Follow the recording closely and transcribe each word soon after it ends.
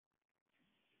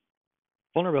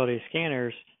Vulnerability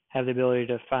scanners have the ability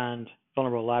to find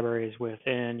vulnerable libraries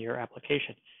within your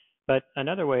application. But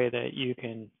another way that you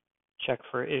can check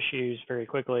for issues very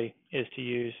quickly is to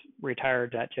use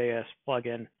retire.js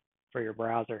plugin for your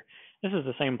browser. This is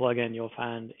the same plugin you'll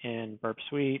find in Burp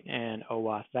Suite and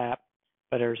OWASP app,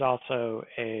 but there's also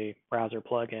a browser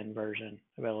plugin version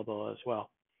available as well.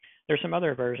 There's some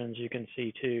other versions you can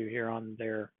see too here on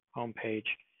their homepage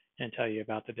and tell you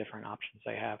about the different options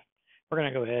they have. We're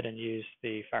going to go ahead and use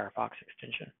the Firefox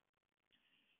extension.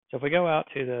 So if we go out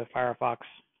to the Firefox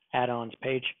add-ons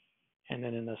page, and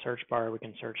then in the search bar we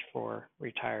can search for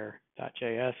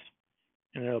retire.js,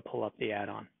 and it'll pull up the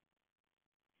add-on.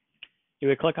 You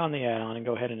would click on the add-on and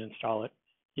go ahead and install it.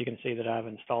 You can see that I've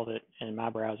installed it in my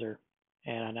browser,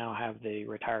 and I now have the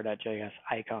retire.js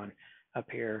icon up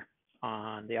here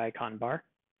on the icon bar.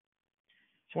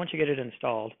 So once you get it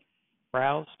installed,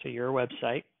 browse to your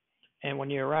website, and when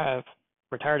you arrive,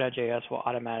 retire.js will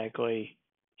automatically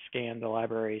scan the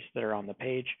libraries that are on the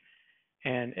page,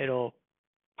 and it'll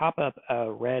pop up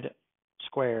a red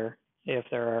square if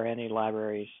there are any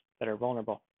libraries that are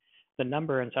vulnerable. The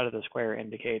number inside of the square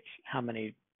indicates how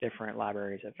many different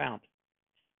libraries it found.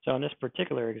 So in this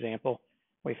particular example,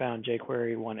 we found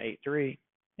jQuery 183,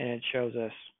 and it shows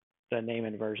us the name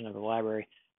and version of the library,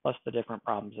 plus the different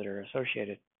problems that are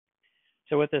associated.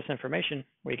 So with this information,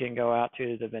 we can go out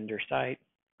to the vendor site,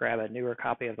 grab a newer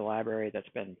copy of the library that's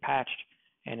been patched,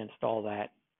 and install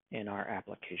that in our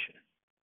application.